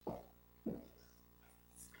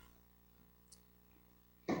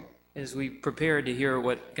as we prepare to hear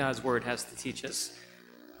what God's word has to teach us,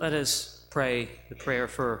 let us pray the prayer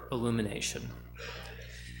for illumination.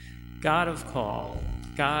 God of call,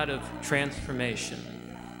 God of transformation,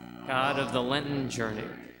 God of the Lenten journey,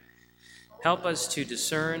 help us to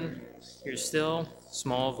discern your still,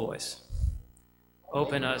 small voice.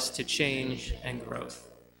 Open us to change and growth,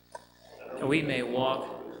 that we may walk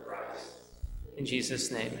in Jesus'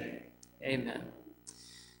 name. Amen.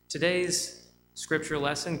 Today's scripture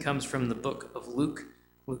lesson comes from the book of Luke,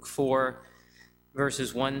 Luke 4,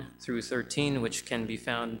 verses 1 through 13, which can be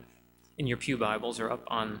found in your pew Bibles or up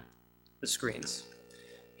on the screens.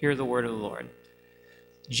 Hear the word of the Lord.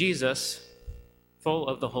 Jesus, full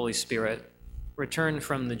of the Holy Spirit, returned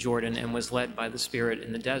from the Jordan and was led by the Spirit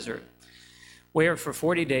in the desert, where for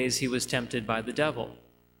 40 days he was tempted by the devil.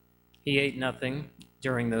 He ate nothing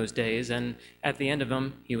during those days, and at the end of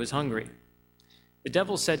them he was hungry. The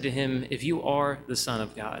devil said to him, "If you are the Son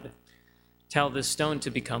of God, tell this stone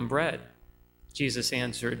to become bread." Jesus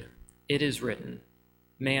answered, "It is written,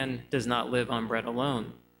 man does not live on bread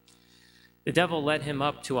alone." The devil led him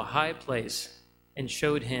up to a high place and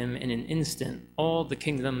showed him in an instant all the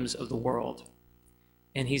kingdoms of the world.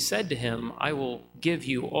 And he said to him, "I will give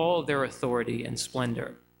you all their authority and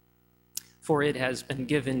splendor, for it has been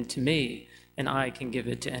given to me, and I can give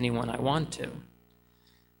it to anyone I want to.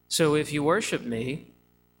 So if you worship me,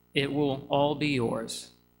 it will all be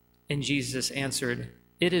yours." And Jesus answered,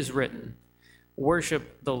 "It is written,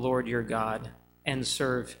 worship the Lord your God and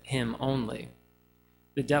serve him only."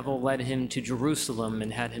 The devil led him to Jerusalem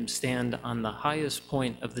and had him stand on the highest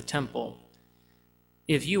point of the temple.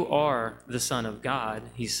 "If you are the Son of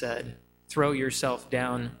God," he said, "throw yourself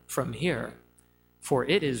down from here, for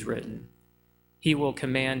it is written, he will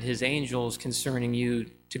command his angels concerning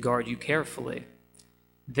you to guard you carefully.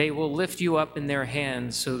 They will lift you up in their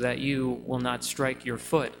hands so that you will not strike your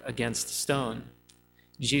foot against a stone."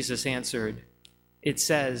 Jesus answered, "It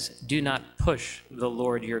says, do not push the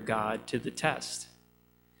Lord your God to the test."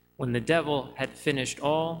 When the devil had finished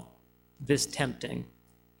all this tempting,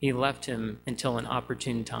 he left him until an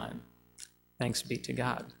opportune time. Thanks be to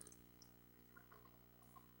God.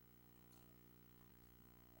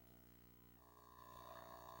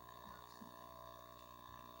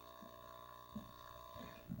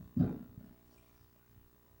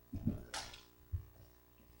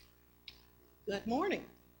 Good morning.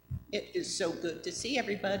 It is so good to see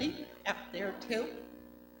everybody out there too.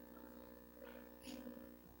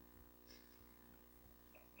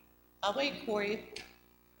 I'll wait for you.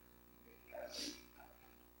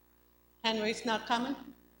 Henry's not coming?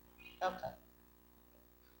 Okay.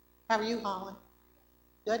 How are you, Holland?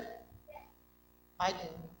 Good? I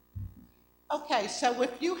do. Okay, so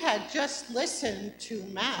if you had just listened to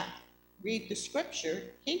Matt read the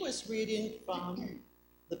scripture, he was reading from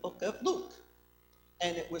the book of Luke.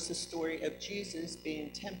 And it was the story of Jesus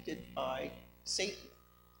being tempted by Satan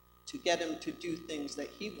to get him to do things that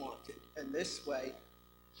he wanted. And this way,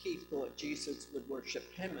 he thought Jesus would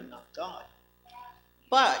worship him and not God.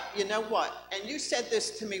 But you know what? And you said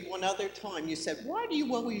this to me one other time. You said, why do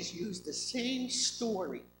you always use the same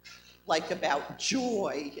story, like about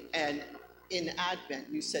joy and in Advent?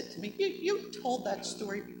 You said to me, you told that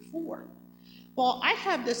story before. Well, I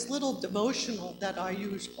have this little devotional that I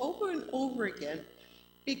use over and over again,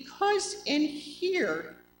 because in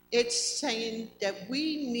here, it's saying that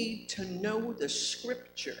we need to know the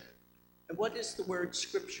scripture. And what does the word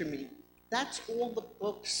scripture mean? That's all the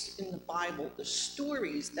books in the Bible, the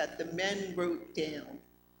stories that the men wrote down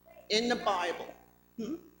in the Bible.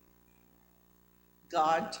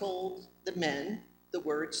 God told the men the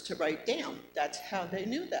words to write down. That's how they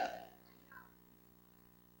knew that.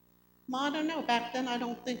 Well, I don't know. Back then, I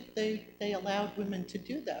don't think they allowed women to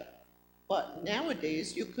do that. But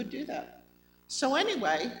nowadays, you could do that. So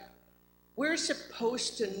anyway, we're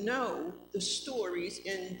supposed to know the stories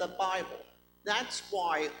in the Bible. That's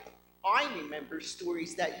why I remember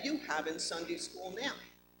stories that you have in Sunday school now.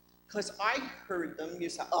 Because I heard them, you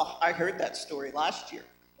say, oh, I heard that story last year.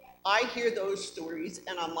 I hear those stories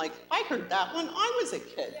and I'm like, I heard that when I was a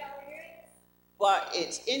kid. But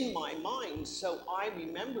it's in my mind, so I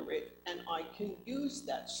remember it and I can use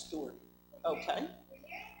that story, okay?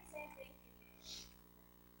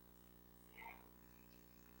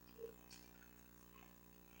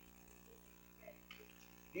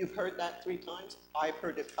 You've heard that 3 times? I've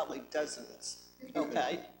heard it probably dozens,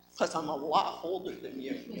 okay? Because I'm a lot older than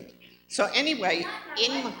you. So anyway,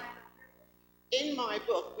 in my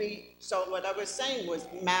book, so what I was saying was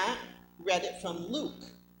Matt read it from Luke,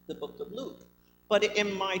 the book of Luke. But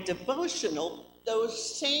in my devotional,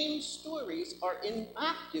 those same stories are in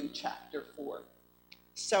Matthew chapter 4.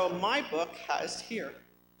 So my book has here,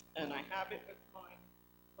 and I have it with my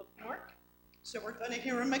bookmark. So we're going to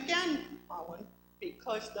hear them again, Colin,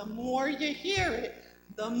 because the more you hear it,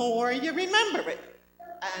 the more you remember it.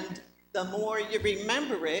 And the more you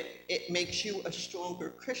remember it, it makes you a stronger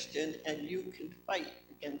Christian, and you can fight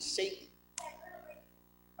against Satan.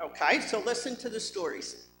 Okay, so listen to the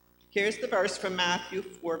stories. Here's the verse from Matthew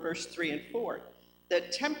 4, verse 3 and 4. The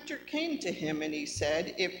tempter came to him and he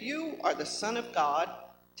said, "If you are the Son of God,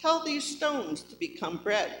 tell these stones to become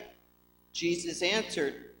bread." Jesus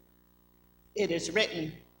answered, "It is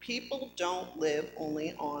written, people don't live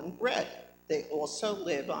only on bread. They also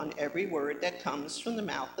live on every word that comes from the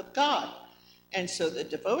mouth of God." And so the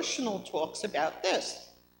devotional talks about this.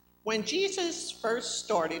 When Jesus first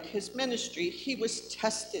started his ministry, he was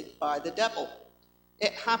tested by the devil.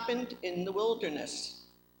 It happened in the wilderness.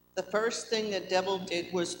 The first thing the devil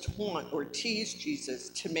did was taunt or tease Jesus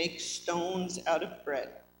to make stones out of bread.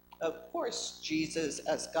 Of course, Jesus,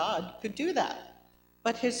 as God, could do that.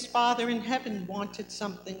 But his Father in heaven wanted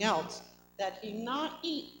something else that he not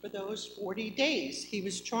eat for those 40 days. He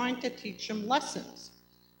was trying to teach him lessons.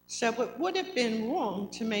 So it would have been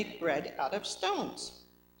wrong to make bread out of stones.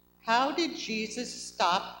 How did Jesus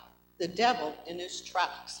stop the devil in his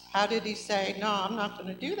tracks? How did he say, "No, I'm not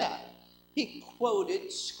going to do that"? He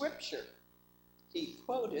quoted scripture. He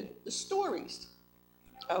quoted the stories.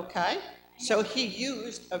 Okay? So he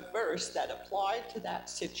used a verse that applied to that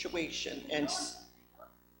situation. And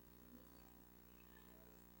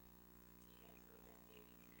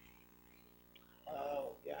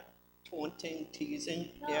oh, yeah. Taunting,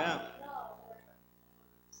 teasing. Yeah.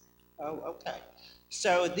 Oh, okay.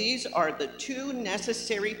 So these are the two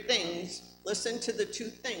necessary things. Listen to the two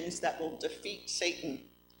things that will defeat Satan.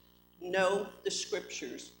 Know the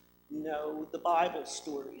scriptures. Know the Bible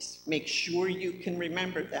stories. Make sure you can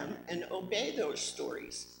remember them and obey those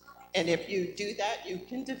stories. And if you do that, you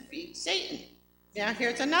can defeat Satan. Now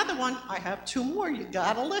here's another one. I have two more. You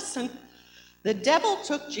gotta listen. The devil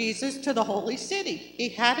took Jesus to the holy city. He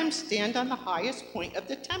had him stand on the highest point of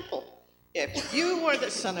the temple. "If you are the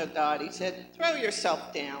Son of God," he said, "throw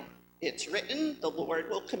yourself down. It's written, the Lord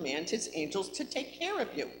will command his angels to take care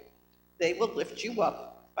of you. They will lift you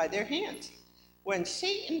up by their hands." When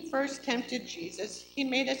Satan first tempted Jesus, he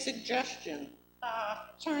made a suggestion,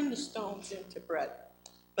 turn the stones into bread.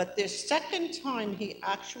 But this second time, he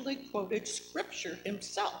actually quoted scripture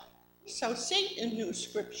himself. So Satan knew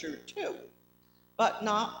scripture too, but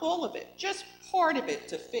not all of it, just part of it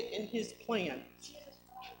to fit in his plan.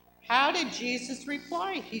 How did Jesus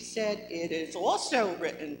reply? He said, "It is also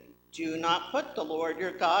written, do not put the Lord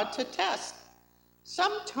your God to test."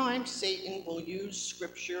 Sometimes Satan will use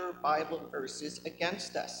scripture or Bible verses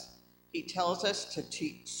against us. He tells us to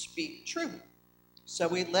speak truth. So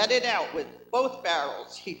we let it out with both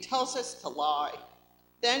barrels. He tells us to lie.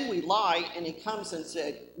 Then we lie, and he comes and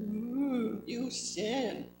said, "Ooh, you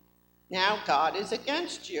sin. Now God is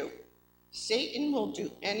against you." Satan will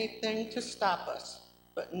do anything to stop us.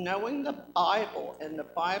 But knowing the Bible and the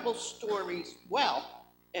Bible stories well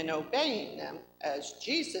and obeying them, as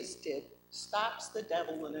Jesus did, stops the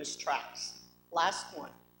devil in his tracks. Last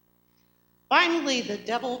one. Finally, the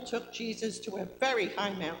devil took Jesus to a very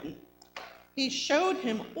high mountain. He showed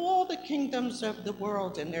him all the kingdoms of the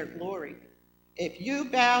world and their glory. "If you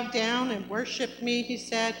bow down and worship me," he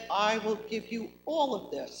said, "I will give you all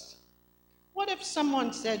of this." What if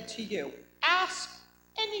someone said to you, "Ask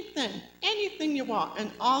anything you want,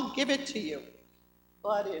 and I'll give it to you.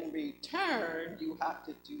 But in return, you have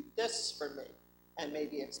to do this for me." And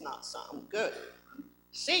maybe it's not something good.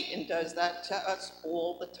 Satan does that to us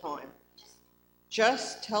all the time.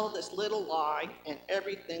 Just tell this little lie and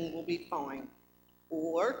everything will be fine.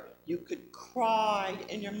 Or you could cry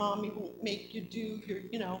and your mommy won't make you do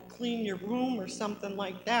your, clean your room or something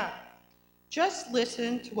like that. Just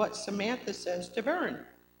listen to what Samantha says to Vern.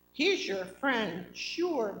 "He's your friend,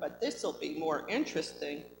 sure, but this'll be more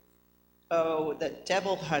interesting." Oh, the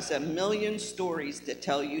devil has a million stories to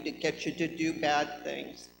tell you to get you to do bad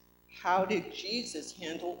things. How did Jesus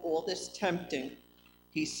handle all this tempting?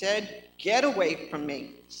 He said, "Get away from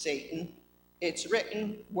me, Satan. It's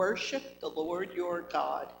written, worship the Lord your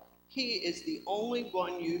God. He is the only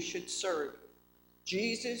one you should serve."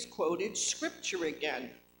 Jesus quoted scripture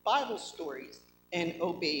again, Bible stories, and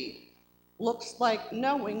obeyed. Looks like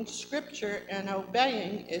knowing scripture and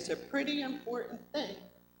obeying is a pretty important thing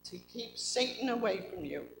to keep Satan away from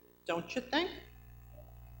you, don't you think?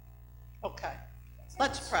 Okay,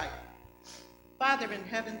 let's pray. Father in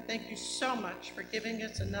heaven, thank you so much for giving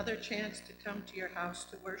us another chance to come to your house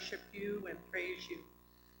to worship you and praise you.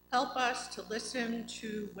 Help us to listen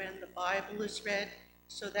to when the Bible is read,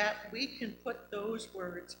 so that we can put those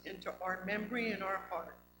words into our memory and our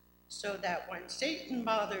heart, so that when Satan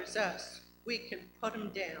bothers us, we can put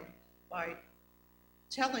him down by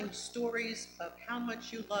telling stories of how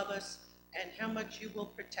much you love us and how much you will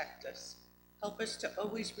protect us. Help us to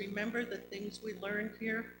always remember the things we learned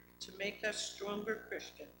here to make us stronger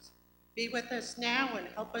Christians. Be with us now and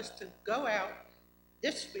help us to go out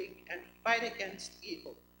this week and fight against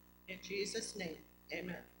evil. In Jesus' name,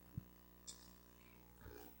 amen.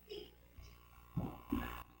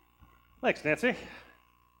 Thanks, Nancy.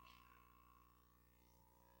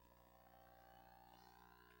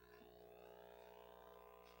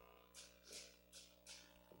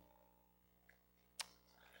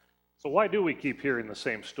 So why do we keep hearing the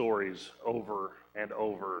same stories over and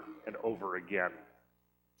over and over again?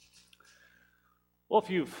 Well, if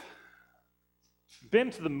you've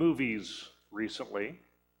been to the movies recently,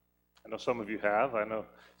 I know some of you have, I know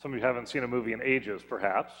some of you haven't seen a movie in ages,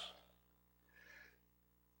 perhaps.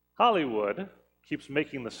 Hollywood keeps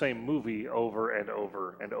making the same movie over and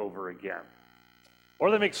over and over again.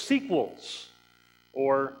 Or they make sequels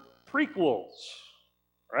or prequels,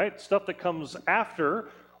 right? Stuff that comes after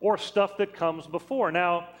or stuff that comes before.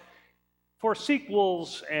 Now, for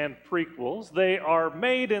sequels and prequels, they are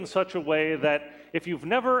made in such a way that if you've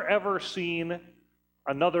never ever seen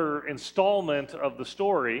another installment of the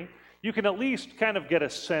story, you can at least kind of get a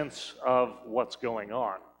sense of what's going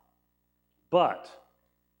on. But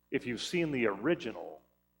if you've seen the original,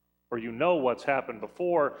 or you know what's happened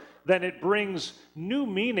before, then it brings new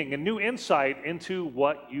meaning and new insight into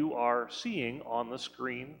what you are seeing on the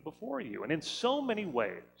screen before you. And in so many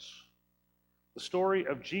ways, the story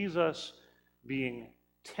of Jesus being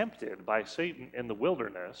tempted by Satan in the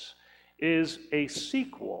wilderness is a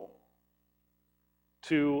sequel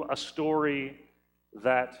to a story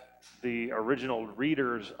that the original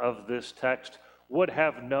readers of this text would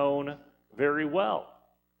have known very well.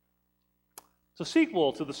 It's a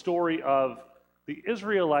sequel to the story of the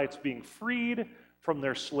Israelites being freed from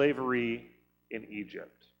their slavery in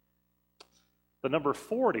Egypt. The number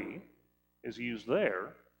 40 is used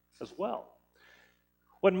there as well.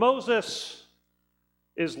 When Moses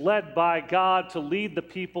is led by God to lead the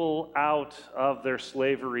people out of their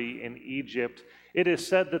slavery in Egypt, it is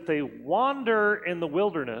said that they wander in the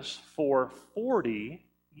wilderness for 40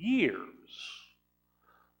 years,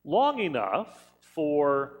 long enough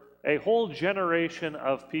for a whole generation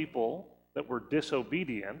of people that were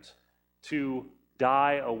disobedient to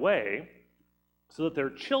die away so that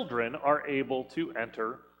their children are able to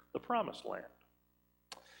enter the promised land.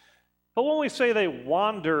 But when we say they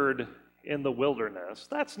wandered in the wilderness,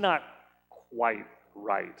 that's not quite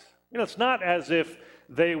right. It's not as if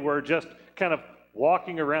they were just kind of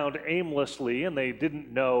walking around aimlessly and they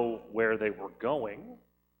didn't know where they were going.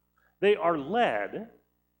 They are led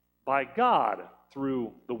by God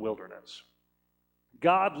through the wilderness.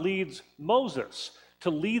 God leads Moses to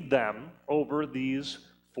lead them over these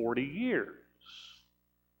 40 years.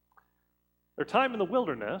 Their time in the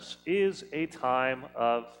wilderness is a time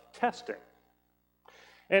of testing.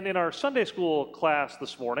 And in our Sunday school class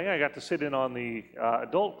this morning, I got to sit in on the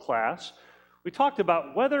adult class. We talked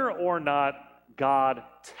about whether or not God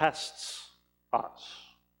tests us.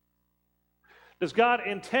 Does God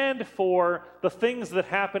intend for the things that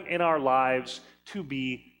happen in our lives to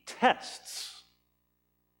be tests?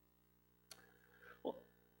 Well,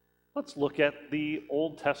 let's look at the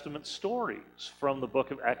Old Testament stories from the book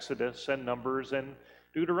of Exodus and Numbers and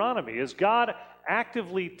Deuteronomy. Is God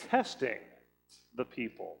actively testing the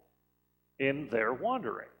people in their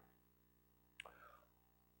wandering?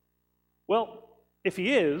 Well, if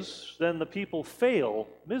he is, then the people fail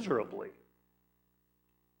miserably.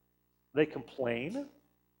 They complain.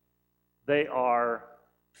 They are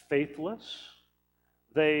faithless.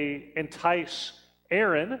 They entice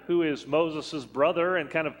Aaron, who is Moses' brother and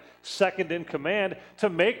kind of second in command, to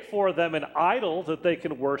make for them an idol that they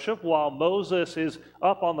can worship while Moses is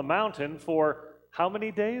up on the mountain for how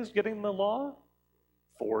many days getting the law?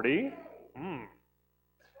 40.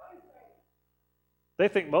 They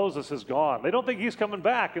think Moses is gone. They don't think he's coming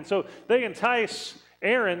back. And so they entice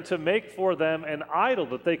Aaron to make for them an idol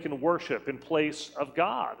that they can worship in place of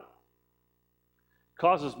God.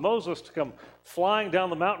 Causes Moses to come flying down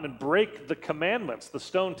the mountain and break the commandments, the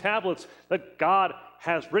stone tablets that God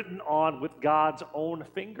has written on with God's own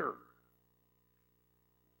finger.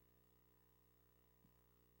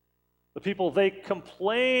 The people, they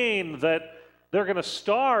complain that they're going to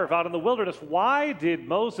starve out in the wilderness. Why did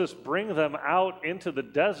Moses bring them out into the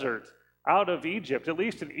desert, out of Egypt? At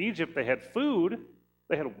least in Egypt they had food,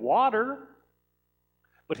 they had water.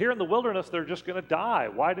 But here in the wilderness they're just going to die.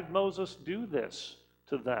 Why did Moses do this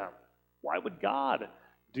to them? Why would God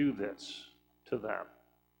do this to them?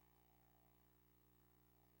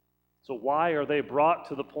 So why are they brought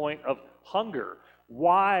to the point of hunger?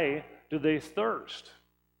 Why do they thirst?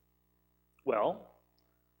 Well,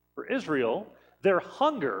 for Israel, their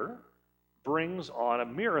hunger brings on a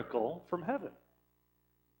miracle from heaven.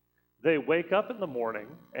 They wake up in the morning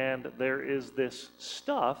and there is this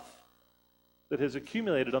stuff that has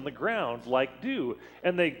accumulated on the ground like dew.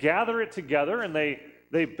 And they gather it together and they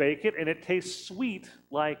bake it, and it tastes sweet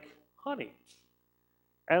like honey.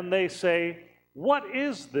 And they say, "What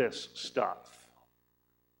is this stuff?"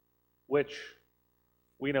 Which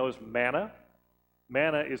we know is manna.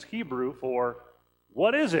 Manna is Hebrew for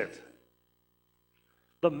what is it?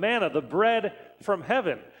 The manna, the bread from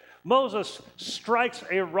heaven. Moses strikes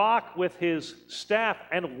a rock with his staff,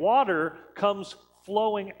 and water comes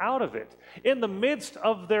flowing out of it. In the midst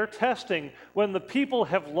of their testing, when the people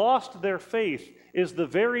have lost their faith, is the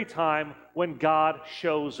very time when God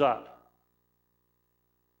shows up.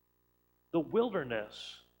 The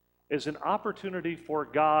wilderness is an opportunity for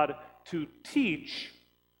God to teach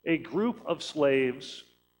a group of slaves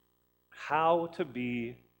how to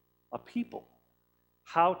be a people,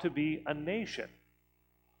 how to be a nation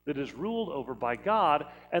that is ruled over by God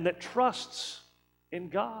and that trusts in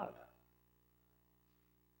God.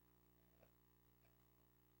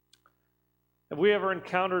 Have we ever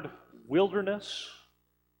encountered wilderness?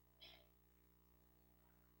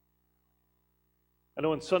 I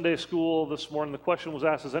know in Sunday school this morning the question was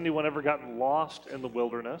asked, has anyone ever gotten lost in the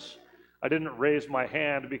wilderness? I didn't raise my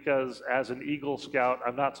hand because as an Eagle Scout,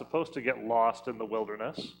 I'm not supposed to get lost in the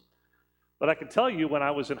wilderness. But I can tell you when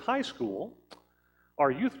I was in high school,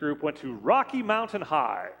 our youth group went to Rocky Mountain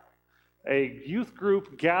High, a youth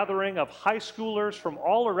group gathering of high schoolers from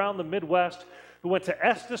all around the Midwest who went to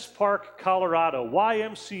Estes Park, Colorado,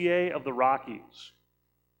 YMCA of the Rockies.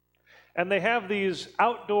 And they have these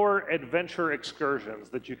outdoor adventure excursions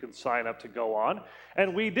that you can sign up to go on.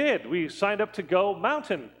 And we did. We signed up to go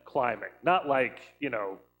mountain climbing. Not like,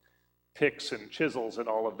 picks and chisels and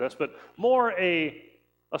all of this, but more a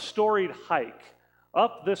storied hike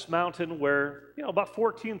up this mountain where, about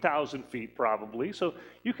 14,000 feet probably. So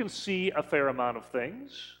you can see a fair amount of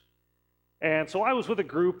things. And so I was with a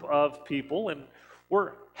group of people, and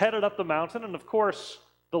we're headed up the mountain. And of course,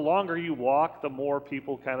 the longer you walk, the more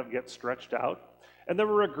people kind of get stretched out. And there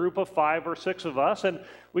were a group of 5 or 6 of us, and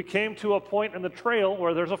we came to a point in the trail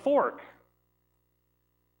where there's a fork.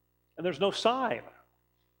 And there's no sign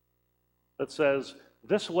that says,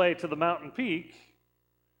 this way to the mountain peak.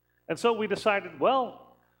 And so we decided,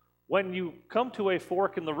 well, when you come to a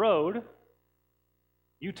fork in the road,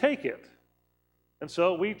 you take it. And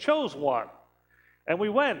so we chose one, and we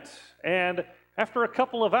went. And after a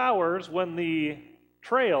couple of hours, when the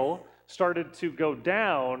trail started to go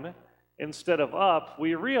down instead of up,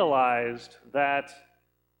 we realized that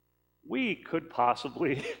we could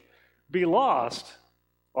possibly be lost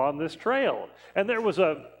on this trail. And there was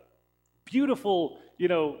a beautiful,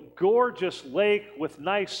 gorgeous lake with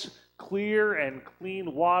nice, clear and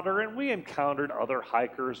clean water, and we encountered other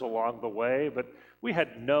hikers along the way, but we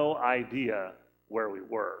had no idea where we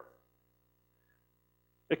were.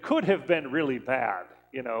 It could have been really bad,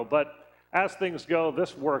 but as things go,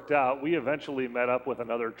 this worked out. We eventually met up with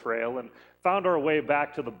another trail and found our way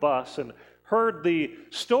back to the bus and heard the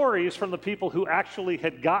stories from the people who actually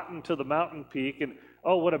had gotten to the mountain peak, and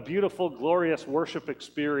oh, what a beautiful, glorious worship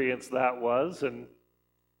experience that was. And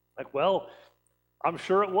well, I'm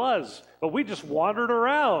sure it was, but we just wandered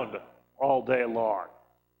around all day long.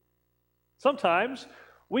 Sometimes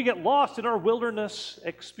we get lost in our wilderness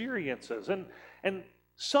experiences, and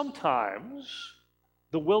sometimes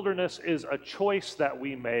the wilderness is a choice that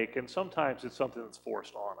we make, and sometimes it's something that's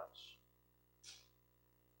forced on us.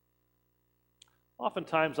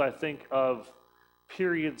 Oftentimes I think of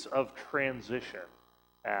periods of transition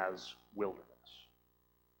as wilderness.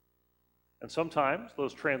 And sometimes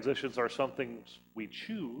those transitions are something we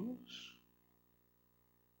choose.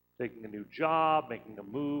 Taking a new job, making a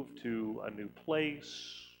move to a new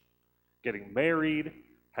place, getting married,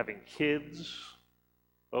 having kids.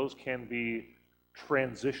 Those can be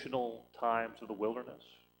transitional times of the wilderness.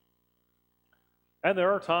 And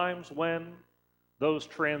there are times when those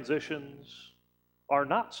transitions are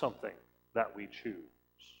not something that we choose.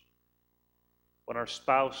 When our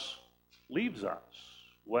spouse leaves us,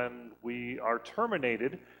 when we are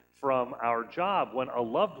terminated from our job, when a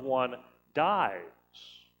loved one dies,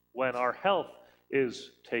 when our health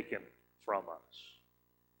is taken from us.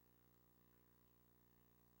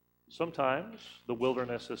 Sometimes the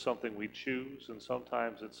wilderness is something we choose, and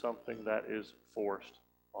sometimes it's something that is forced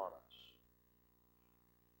on us.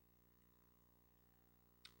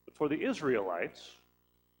 But for the Israelites,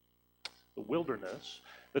 the wilderness,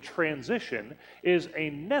 the transition is a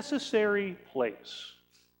necessary place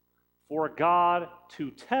for God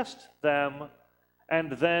to test them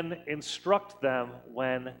and then instruct them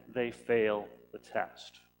when they fail the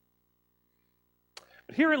test.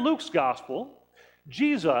 But here in Luke's gospel,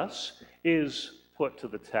 Jesus is put to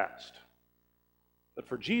the test. But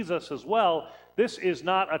for Jesus as well, this is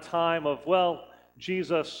not a time of, well,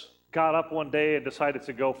 Jesus got up one day and decided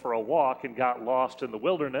to go for a walk and got lost in the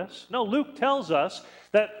wilderness. No, Luke tells us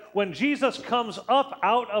that when Jesus comes up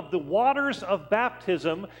out of the waters of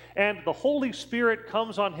baptism and the Holy Spirit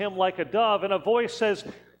comes on him like a dove, and a voice says,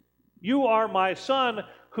 "You are my Son,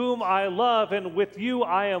 whom I love, and with you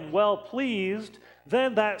I am well pleased,"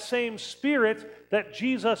 then that same Spirit that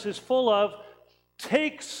Jesus is full of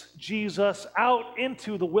takes Jesus out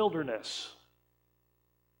into the wilderness.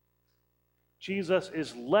 Jesus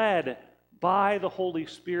is led by the Holy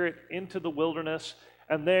Spirit into the wilderness,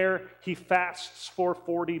 and there he fasts for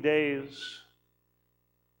 40 days.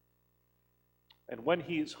 And when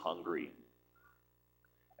he is hungry,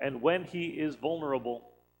 and when he is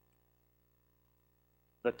vulnerable,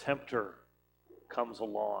 the tempter comes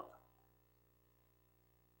along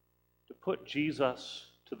to put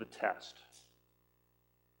Jesus to the test.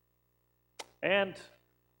 And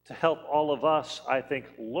to help all of us, I think,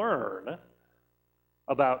 learn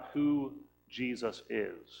about who Jesus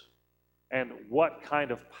is and what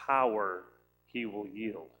kind of power he will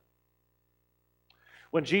yield.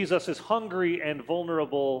 When Jesus is hungry and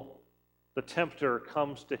vulnerable, the tempter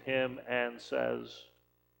comes to him and says,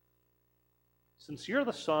 "Since you're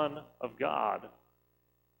the Son of God,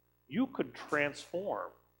 you could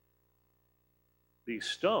transform these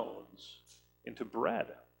stones into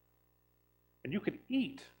bread, and you could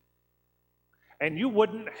eat, and you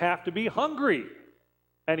wouldn't have to be hungry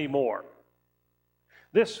anymore.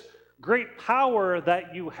 This great power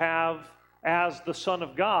that you have as the Son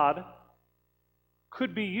of God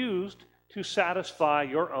could be used to satisfy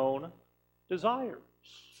your own desires."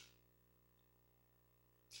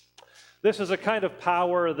 This is a kind of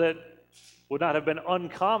power that would not have been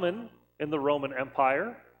uncommon in the Roman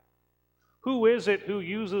Empire. Who is it who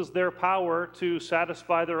uses their power to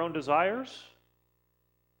satisfy their own desires?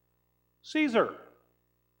 Caesar.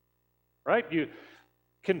 Right? You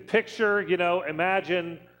can picture,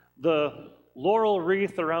 imagine the laurel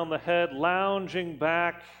wreath around the head, lounging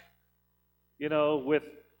back, with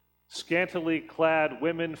scantily clad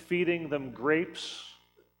women feeding them grapes,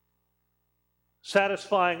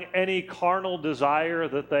 satisfying any carnal desire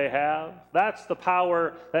that they have. That's the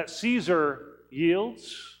power that Caesar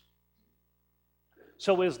yields.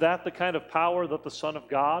 So is that the kind of power that the Son of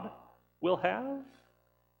God will have?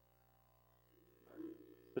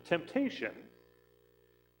 The temptation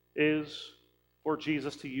is for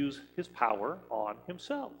Jesus to use his power on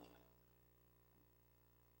himself.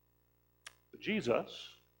 But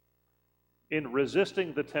Jesus, in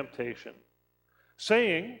resisting the temptation,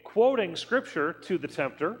 quoting Scripture to the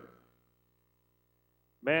tempter,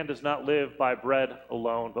 "Man does not live by bread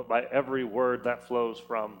alone, but by every word that flows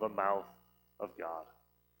from the mouth of God."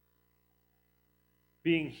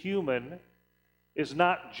 Being human is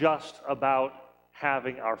not just about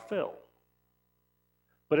having our fill,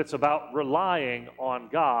 but it's about relying on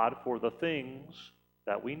God for the things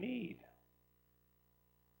that we need.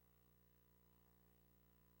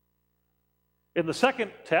 In the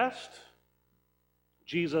second test,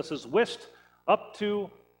 Jesus is whisked up to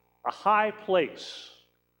a high place,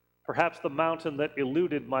 perhaps the mountain that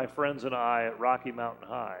eluded my friends and I at Rocky Mountain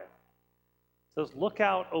High. It says, "Look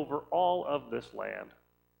out over all of this land.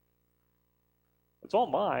 It's all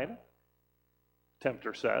mine,"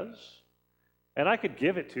 tempter says, "and I could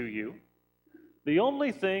give it to you. The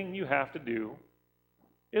only thing you have to do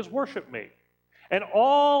is worship me. And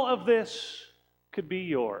all of this could be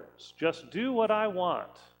yours. Just do what I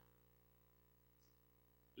want.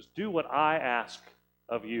 Just do what I ask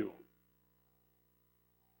of you."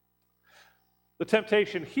 The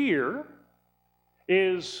temptation here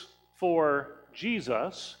is for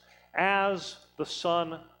Jesus, as the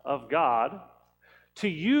Son of God, to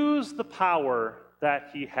use the power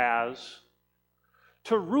that he has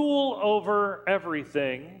to rule over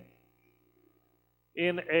everything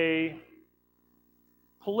in a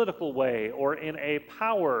political way or in a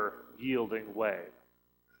power-yielding way.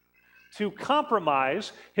 To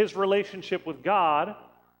compromise his relationship with God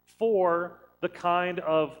for the kind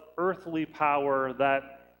of earthly power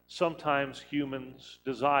that sometimes humans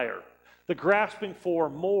desire. The grasping for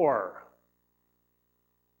more.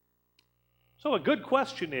 So a good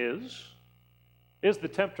question is the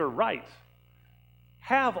tempter right?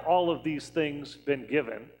 Have all of these things been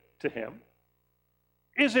given to him?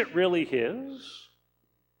 Is it really his?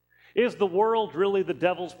 Is the world really the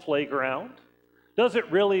devil's playground? Does it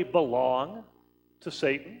really belong to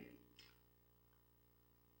Satan?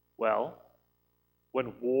 Well,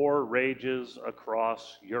 when war rages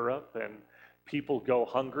across Europe and people go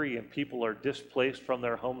hungry and people are displaced from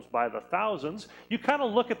their homes by the thousands, you kind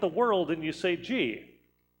of look at the world and you say, gee,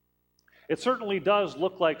 it certainly does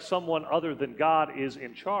look like someone other than God is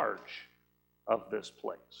in charge of this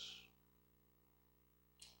place.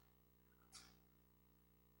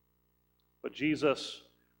 But Jesus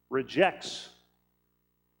rejects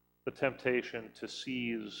the temptation to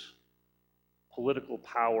seize political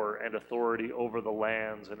power and authority over the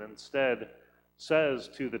lands, and instead says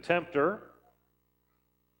to the tempter,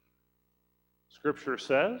 Scripture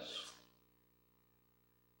says,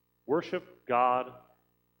 worship God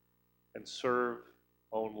and serve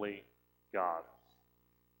only God.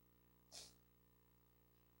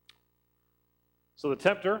 So the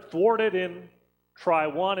tempter, thwarted in try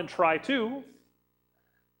 1 and try 2,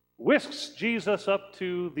 whisks Jesus up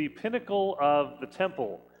to the pinnacle of the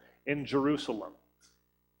temple in Jerusalem.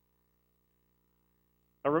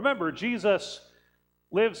 Now remember, Jesus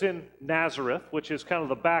lives in Nazareth, which is kind of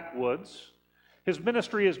the backwoods. His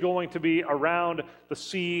ministry is going to be around the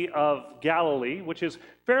Sea of Galilee, which is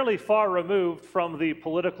fairly far removed from the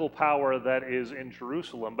political power that is in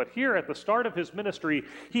Jerusalem. But here at the start of his ministry,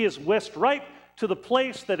 he is whisked right to the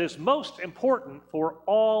place that is most important for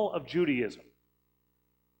all of Judaism,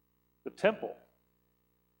 the temple,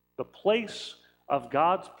 the place of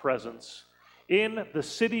God's presence in the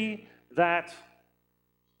city that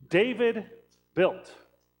David built,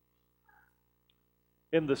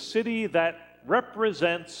 in the city that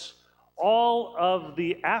represents all of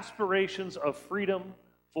the aspirations of freedom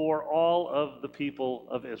for all of the people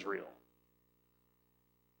of Israel.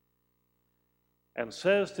 And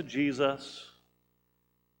says to Jesus,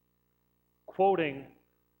 quoting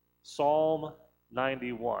Psalm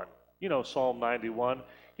 91. You know Psalm 91.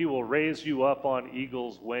 He will raise you up on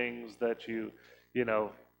eagle's wings that you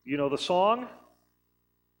know the song?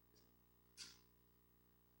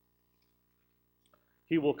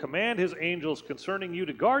 He will command his angels concerning you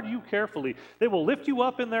to guard you carefully. They will lift you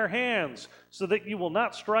up in their hands so that you will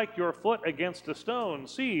not strike your foot against a stone.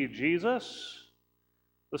 See, Jesus,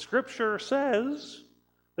 the Scripture says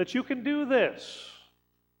that you can do this.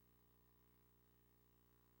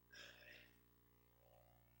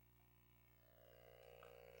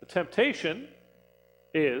 The temptation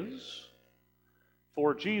is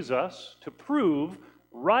for Jesus to prove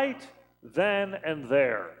right then and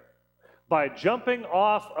there, by jumping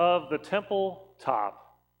off of the temple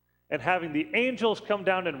top and having the angels come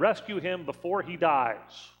down and rescue him before he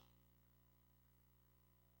dies,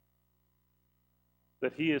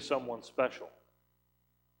 that he is someone special.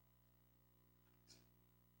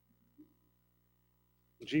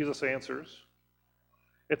 Jesus answers.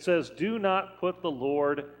 It says, do not put the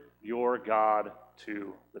Lord your God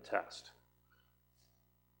to the test.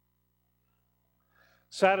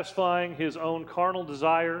 Satisfying his own carnal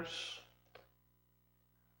desires,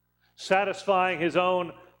 satisfying his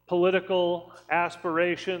own political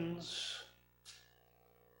aspirations,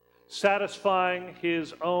 satisfying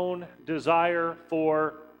his own desire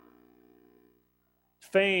for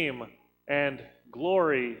fame and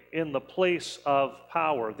glory in the place of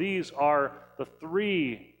power. These are the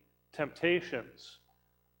three temptations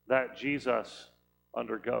that Jesus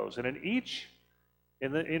undergoes. And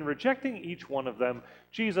in rejecting each one of them,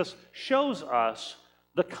 Jesus shows us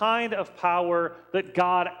the kind of power that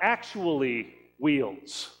God actually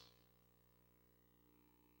wields,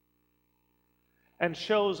 and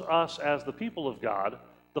shows us as the people of God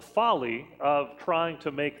the folly of trying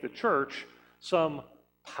to make the church some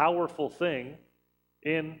powerful thing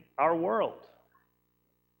in our world.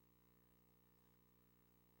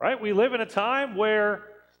 Right? We live in a time where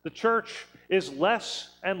the church is less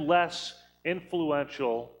and less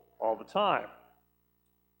influential all the time.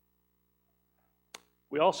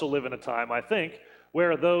 We also live in a time, I think,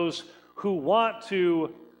 where those who want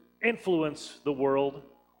to influence the world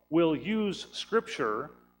will use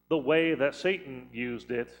Scripture the way that Satan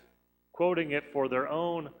used it, quoting it for their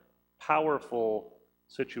own powerful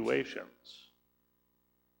situations,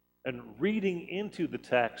 and reading into the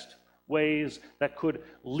text ways that could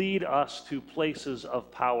lead us to places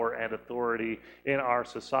of power and authority in our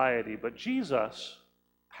society. But Jesus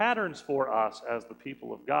patterns for us as the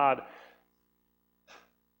people of God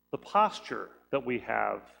the posture that we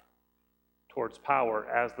have towards power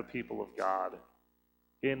as the people of God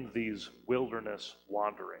in these wilderness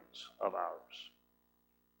wanderings of ours.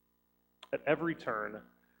 At every turn,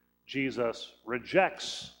 Jesus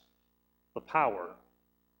rejects the power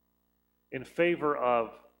in favor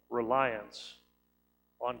of reliance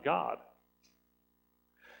on God.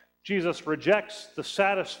 Jesus rejects the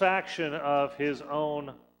satisfaction of his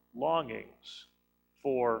own longings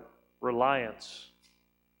for reliance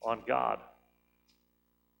on God.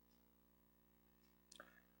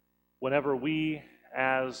 Whenever we,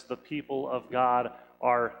 as the people of God,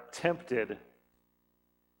 are tempted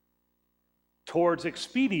towards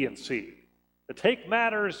expediency, to take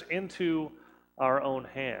matters into our own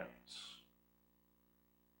hands,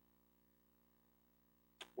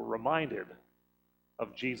 we're reminded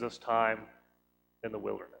of Jesus' time in the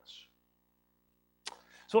wilderness.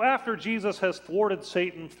 So after Jesus has thwarted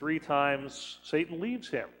Satan 3 times, Satan leaves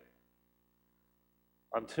him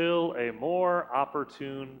until a more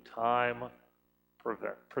opportune time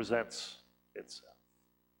presents itself.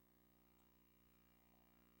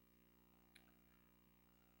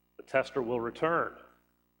 The tester will return.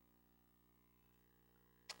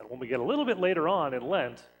 And when we get a little bit later on in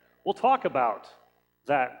Lent, we'll talk about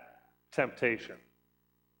that temptation.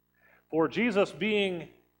 For Jesus being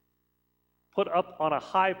put up on a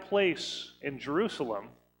high place in Jerusalem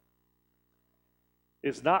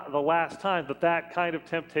is not the last time that that kind of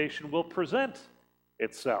temptation will present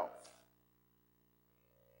itself.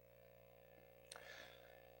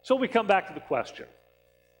 So we come back to the question,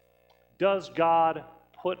 does God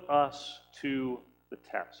put us to the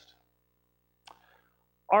test?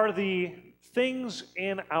 Are the things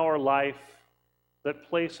in our life that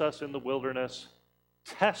place us in the wilderness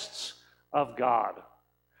tests of God?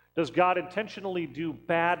 Does God intentionally do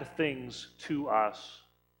bad things to us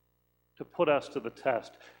to put us to the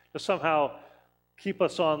test, to somehow keep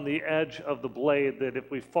us on the edge of the blade, that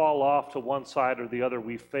if we fall off to one side or the other,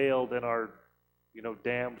 we failed and are,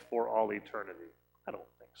 damned for all eternity? I don't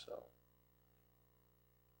think so.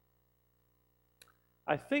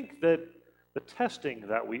 I think that the testing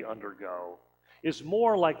that we undergo is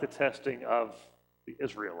more like the testing of the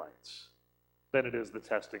Israelites than it is the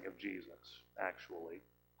testing of Jesus, actually.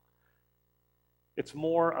 It's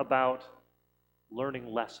more about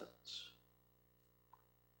learning lessons.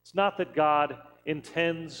 It's not that God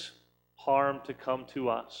intends harm to come to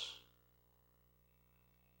us.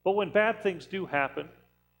 But when bad things do happen,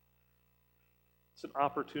 it's an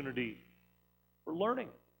opportunity for learning.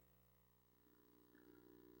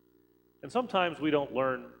 And sometimes we don't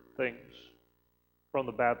learn things from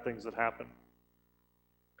the bad things that happen.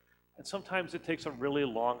 And sometimes it takes a really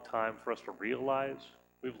long time for us to realize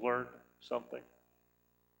we've learned something.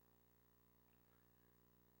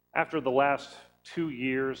 After the last 2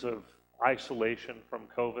 years of isolation from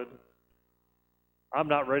COVID, I'm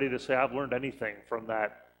not ready to say I've learned anything from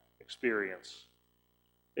that experience.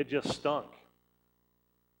 It just stunk.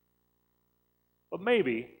 But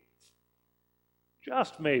maybe,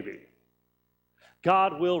 just maybe,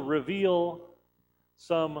 God will reveal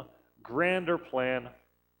some grander plan.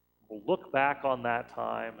 We'll look back on that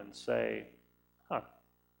time and say,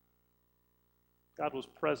 God was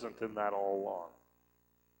present in that all along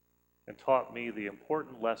and taught me the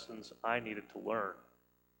important lessons I needed to learn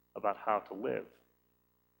about how to live.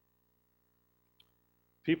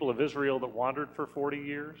 People of Israel that wandered for 40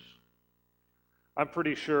 years, I'm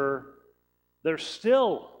pretty sure they're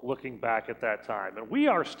still looking back at that time. And we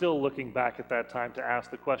are still looking back at that time to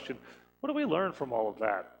ask the question, what do we learn from all of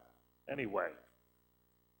that anyway?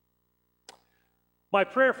 My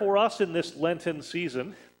prayer for us in this Lenten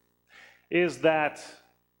season is that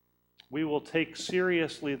we will take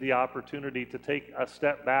seriously the opportunity to take a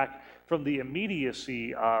step back from the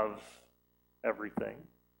immediacy of everything,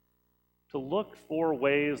 to look for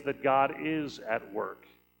ways that God is at work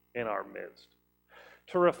in our midst,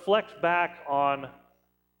 to reflect back on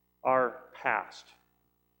our past,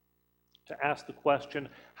 to ask the question,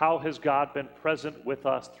 how has God been present with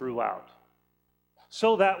us throughout?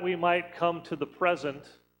 So that we might come to the present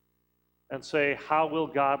and say, how will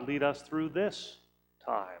God lead us through this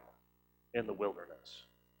time in the wilderness,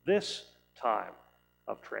 this time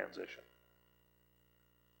of transition?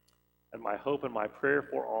 And my hope and my prayer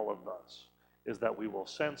for all of us is that we will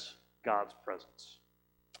sense God's presence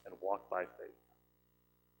and walk by faith.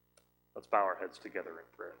 Let's bow our heads together in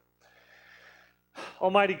prayer.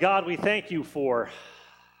 Almighty God, we thank you for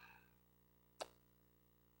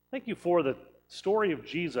the story of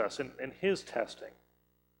Jesus and his testing.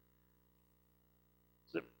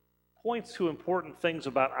 It points to important things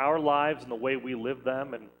about our lives and the way we live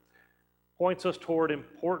them, and points us toward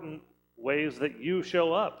important ways that you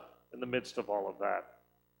show up in the midst of all of that.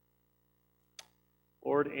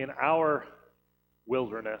 Lord, in our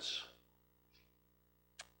wilderness,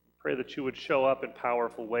 pray that you would show up in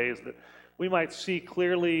powerful ways, that we might see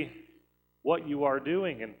clearly what you are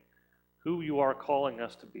doing and who you are calling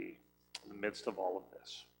us to be in the midst of all of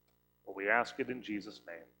this. Well, we ask it in Jesus'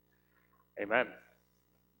 name. Amen.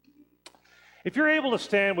 If you're able to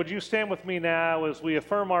stand, would you stand with me now as we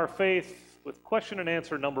affirm our faith with question and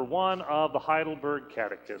answer number 1 of the Heidelberg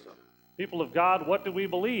Catechism? People of God, what do we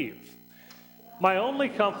believe? My only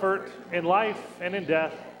comfort in life and in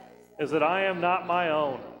death is that I am not my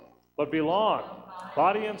own, but belong,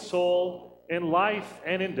 body and soul, in life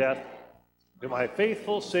and in death, to my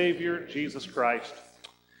faithful Savior, Jesus Christ.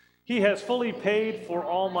 He has fully paid for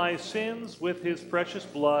all my sins with his precious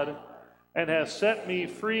blood and has set me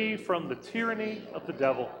free from the tyranny of the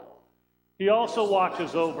devil. He also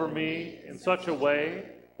watches over me in such a way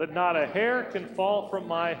that not a hair can fall from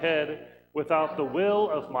my head without the will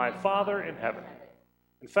of my Father in heaven.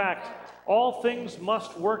 In fact, all things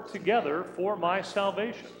must work together for my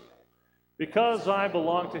salvation. Because I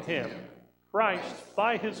belong to him, Christ,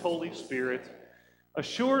 by his Holy Spirit,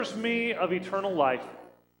 assures me of eternal life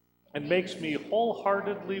and makes me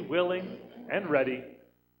wholeheartedly willing and ready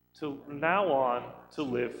to now on to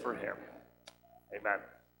live for him. Amen.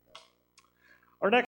 Our next